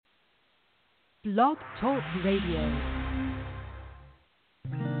Blog Talk Radio.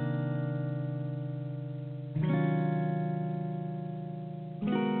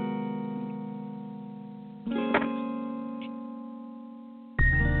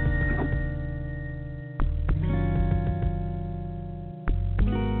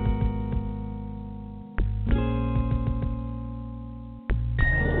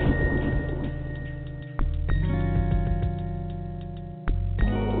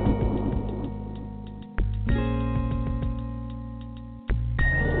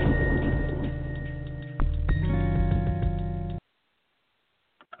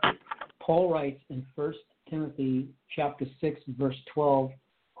 Paul writes in 1 Timothy chapter 6, verse 12,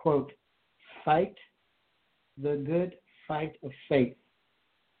 quote, "Fight the good fight of faith.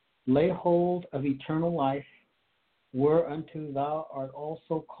 Lay hold of eternal life, whereunto thou art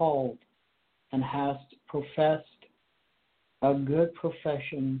also called, and hast professed a good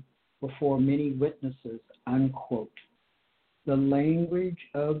profession before many witnesses," unquote. The language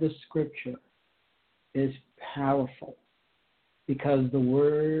of the scripture is powerful, because the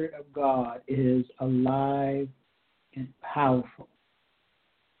Word of God is alive and powerful.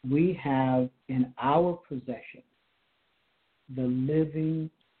 We have in our possession the living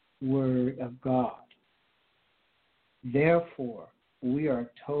Word of God. Therefore, we are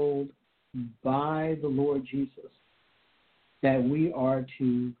told by the Lord Jesus that we are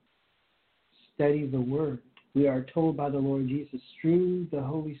to study the Word. We are told by the Lord Jesus through the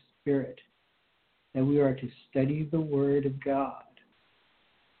Holy Spirit that we are to study the Word of God.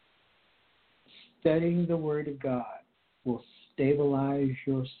 Studying the Word of God will stabilize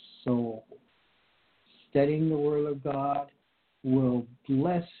your soul. Studying the Word of God will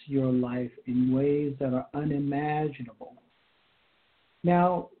bless your life in ways that are unimaginable.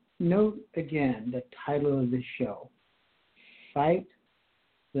 Now, note again the title of this show, Fight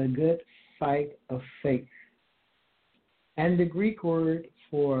the Good Fight of Faith. And the Greek word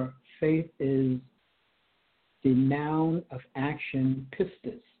for faith is the noun of action,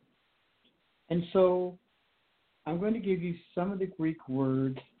 pistis. And so I'm going to give you some of the Greek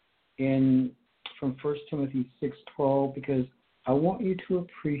words from 1 Timothy 6:12 because I want you to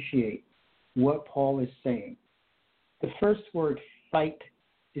appreciate what Paul is saying. The first word, fight,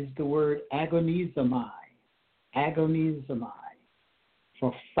 is the word agonizomai. Agonizomai.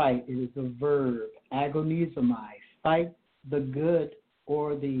 For fight, it is a verb, agonizomai. Fight the good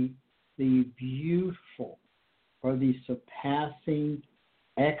or the beautiful or the surpassing,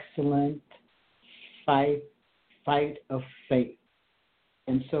 excellent fight of faith.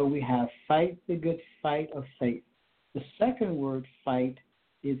 And so we have fight the good fight of faith. The second word, fight,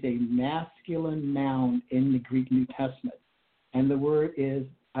 is a masculine noun in the Greek New Testament, and the word is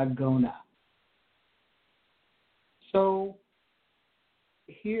agona. So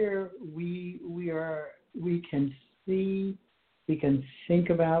here we can see, we can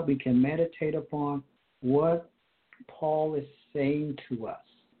think about, we can meditate upon what Paul is saying to us.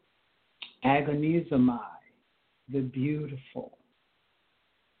 Agonizomai, the beautiful.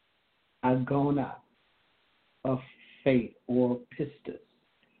 Agona of faith, or pistis.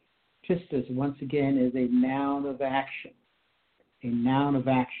 Pistis, once again, is a noun of action. A noun of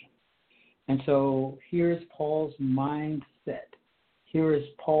action. And so here's Paul's mindset. Here is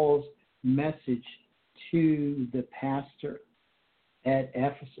Paul's message to the pastor at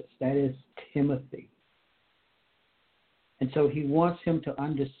Ephesus, that is Timothy. And so he wants him to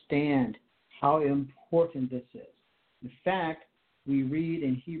understand how important this is. In fact, we read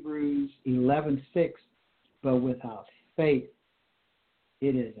in Hebrews 11:6, "But without faith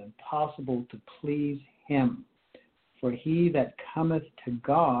it is impossible to please him. For he that cometh to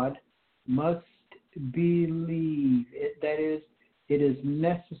God must believe." That is, it is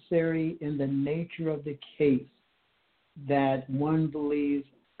necessary in the nature of the case that one believes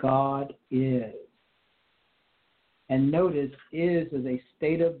God is. And notice, is a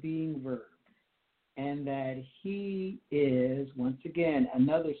state of being verb. And that he is, once again,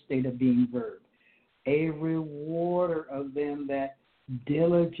 another state of being verb. A rewarder of them that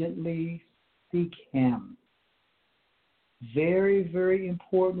diligently seek him. Very, very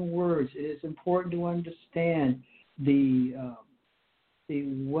important words. It is important to understand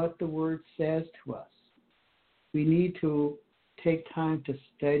what the word says to us. We need to take time to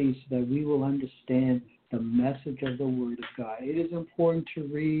study so that we will understand the message of the Word of God. It is important to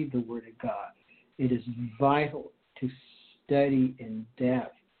read the Word of God. It is vital to study in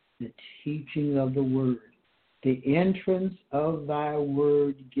depth the teaching of the Word. The entrance of thy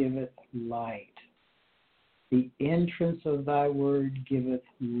Word giveth light. The entrance of thy Word giveth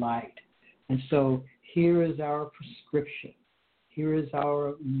light. And so here is our prescription. Here is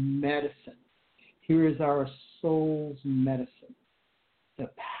our medicine. Here is our soul's medicine, the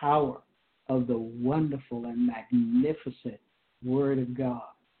power of the wonderful and magnificent Word of God.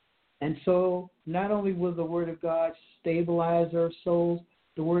 And so not only will the Word of God stabilize our souls,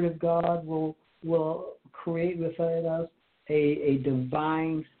 the Word of God will create within us a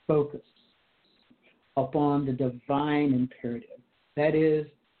divine focus upon the divine imperative. That is,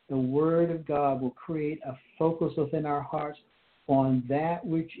 the Word of God will create a focus within our hearts on that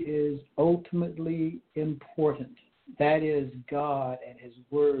which is ultimately important. That is God and His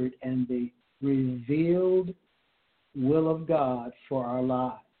Word and the revealed will of God for our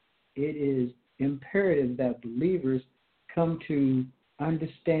lives. It is imperative that believers come to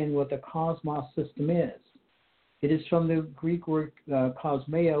understand what the cosmos system is. It is from the Greek word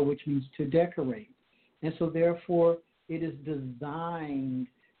kosmeo, which means to decorate. And so therefore, it is designed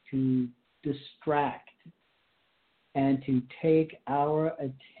to distract and to take our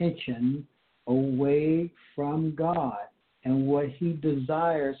attention away from God and what He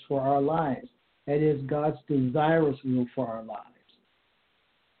desires for our lives. That is God's desirous will for our lives.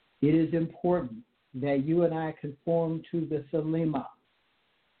 It is important that you and I conform to the thelema.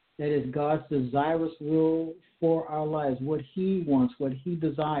 That is God's desirous will for our lives, what He wants, what He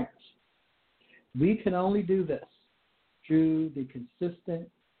desires. We can only do this through the consistent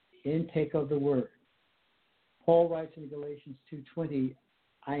intake of the Word. Paul writes in Galatians 2:20,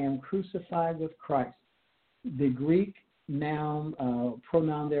 I am crucified with Christ. The Greek noun,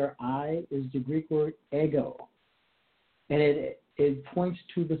 pronoun there, I, is the Greek word ego. And it points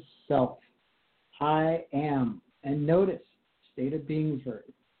to the self. I am. And notice, state of being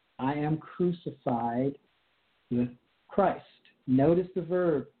verb. I am crucified with Christ. Notice the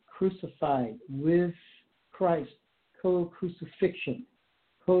verb, crucified with Christ, co-crucifixion.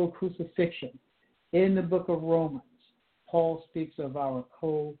 In the book of Romans, Paul speaks of our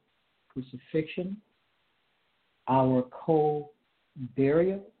co-crucifixion, our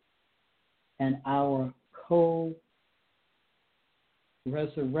co-burial, and our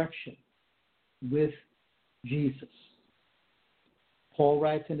co-resurrection with Jesus. Paul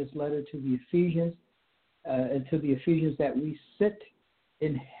writes in his letter to the Ephesians, that we sit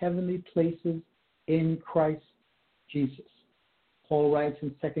in heavenly places in Christ Jesus. Paul writes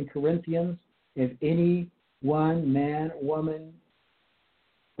in 2 Corinthians, if any one man, woman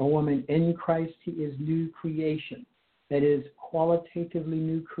in Christ, he is new creation. That is qualitatively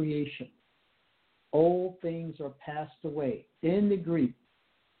new creation. Old things are passed away. In the Greek,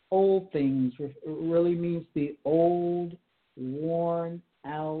 old things really means the old, worn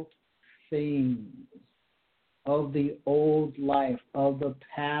out things of the old life, of the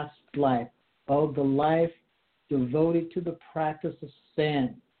past life, of the life devoted to the practice of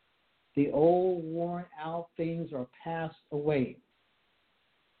sin. The old, worn out things are passed away.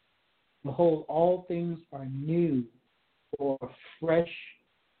 Behold, all things are new or fresh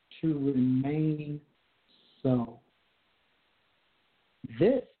to remain so.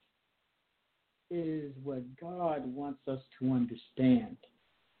 This is what God wants us to understand.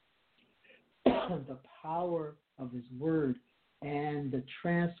 The power of His Word and the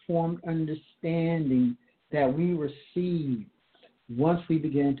transformed understanding that we receive once we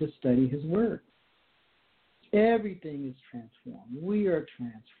begin to study His Word. Everything is transformed. We are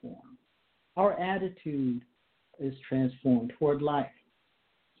transformed. Our attitude is transformed toward life.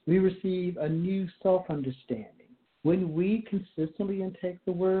 We receive a new self-understanding. When we consistently intake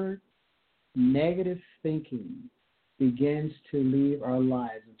the Word, negative thinking begins to leave our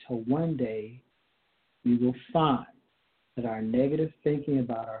lives until one day we will find that our negative thinking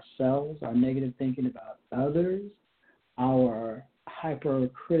about ourselves, our negative thinking about others, our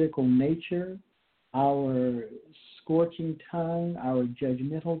hypercritical nature, our scorching tongue, our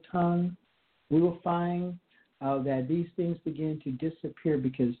judgmental tongue, we will find that these things begin to disappear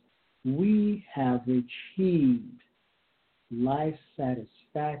because we have achieved life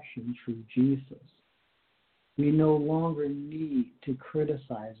satisfaction through Jesus. We no longer need to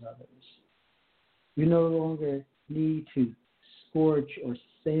criticize others. We no longer need to scorch or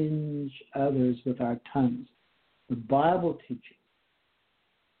singe others with our tongues. The Bible teaches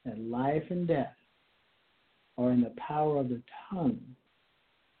that life and death are in the power of the tongue,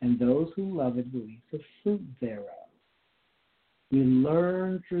 and those who love it will eat the fruit thereof. We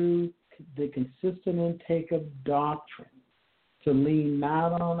learn through the consistent intake of doctrine to lean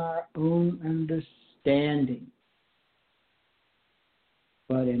not on our own understanding,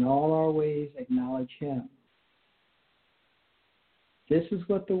 but in all our ways acknowledge Him. This is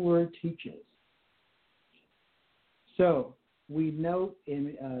what the Word teaches. So we note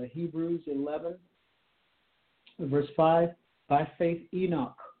in Hebrews 11, verse 5, by faith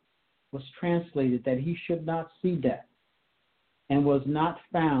Enoch was translated that he should not see death, and was not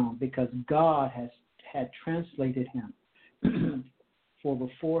found because God had translated him. For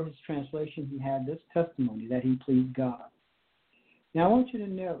before his translation, he had this testimony that he pleased God. Now, I want you to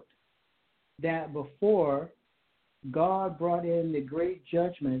note that before God brought in the great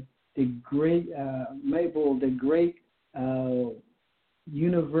judgment, the great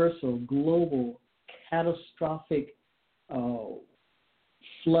universal, global, catastrophic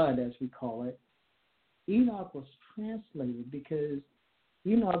flood, as we call it, Enoch was translated because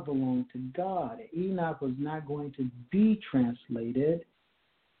Enoch belonged to God. Enoch was not going to be translated.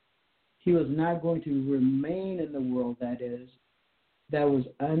 He was not going to remain in the world, that was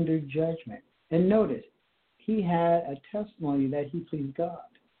under judgment. And notice, he had a testimony that he pleased God.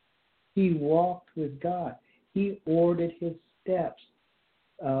 He walked with God. He ordered his steps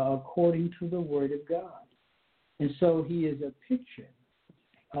according to the word of God. And so he is a picture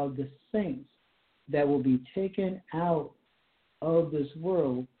of the saints that will be taken out of this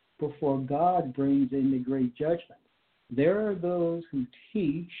world before God brings in the great judgment. There are those who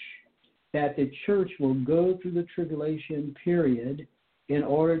teach that the church will go through the tribulation period in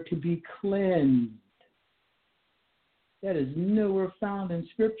order to be cleansed. That is nowhere found in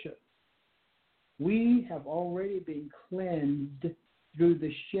Scripture. We have already been cleansed through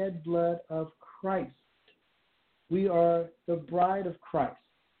the shed blood of Christ. We are the bride of Christ.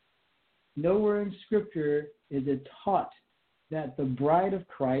 Nowhere in Scripture is it taught that the bride of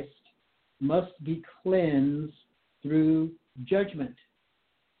Christ must be cleansed through judgment.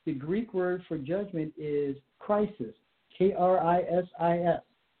 The Greek word for judgment is crisis, K-R-I-S-I-S.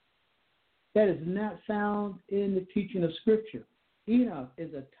 That is not found in the teaching of Scripture. Enoch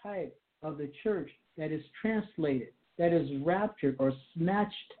is a type of the church that is translated, that is raptured or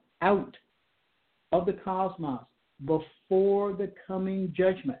snatched out of the cosmos before the coming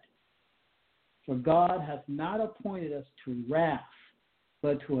judgment. For God hath not appointed us to wrath,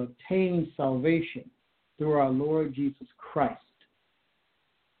 but to obtain salvation through our Lord Jesus Christ.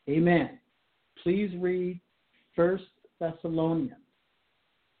 Amen. Please read 1 Thessalonians.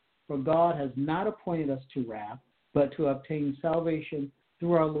 For God has not appointed us to wrath, but to obtain salvation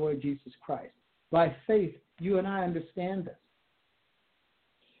through our Lord Jesus Christ. By faith, you and I understand this.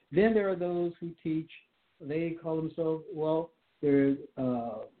 Then there are those who teach, they call themselves,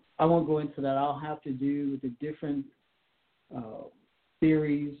 I won't go into that. I'll have to do with the different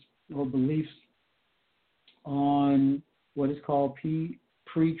theories or beliefs on what is called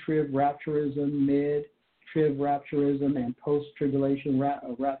pre-trib rapturism, mid-trib rapturism, and post-tribulation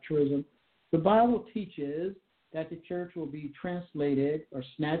rapturism. The Bible teaches that the church will be translated or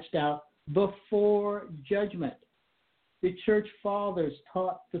snatched out before judgment. The church fathers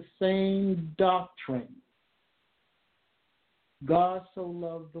taught the same doctrine. God so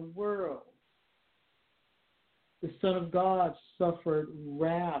loved the world. The Son of God suffered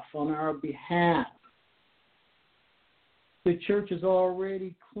wrath on our behalf. The church is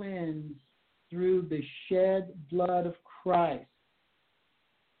already cleansed through the shed blood of Christ.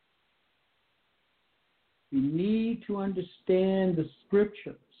 We need to understand the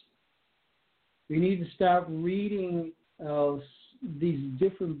Scriptures. We need to stop reading these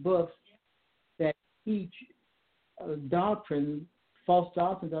different books that teach false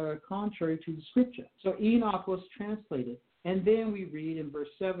doctrines that are contrary to the Scripture. So Enoch was translated. And then we read in verse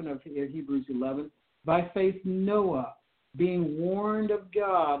 7 of Hebrews 11, by faith Noah, being warned of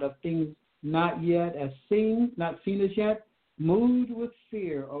God of things not seen as yet, moved with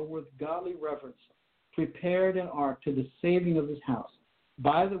fear or with godly reverence, prepared an ark to the saving of his house,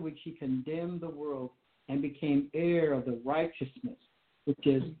 by the which he condemned the world and became heir of the righteousness, which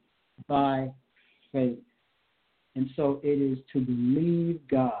is by faith. And so it is to believe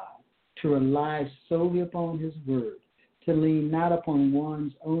God, to rely solely upon his word, to lean not upon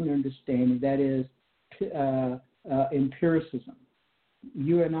one's own understanding, that is empiricism.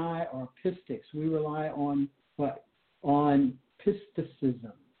 You and I are Pistics. We rely on what? On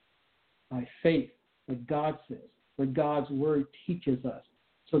Pisticism, by faith, what God says, what God's word teaches us,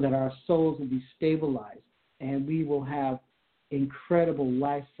 so that our souls will be stabilized and we will have incredible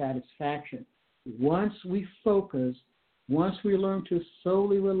life satisfaction. Once we focus, once we learn to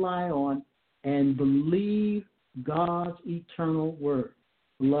solely rely on and believe God's eternal word,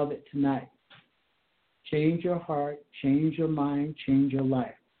 love it tonight. Change your heart, change your mind, change your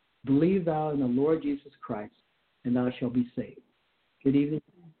life. Believe thou in the Lord Jesus Christ, and thou shalt be saved. Good evening.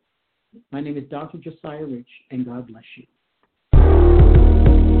 My name is Dr. Josiah Rich, and God bless you.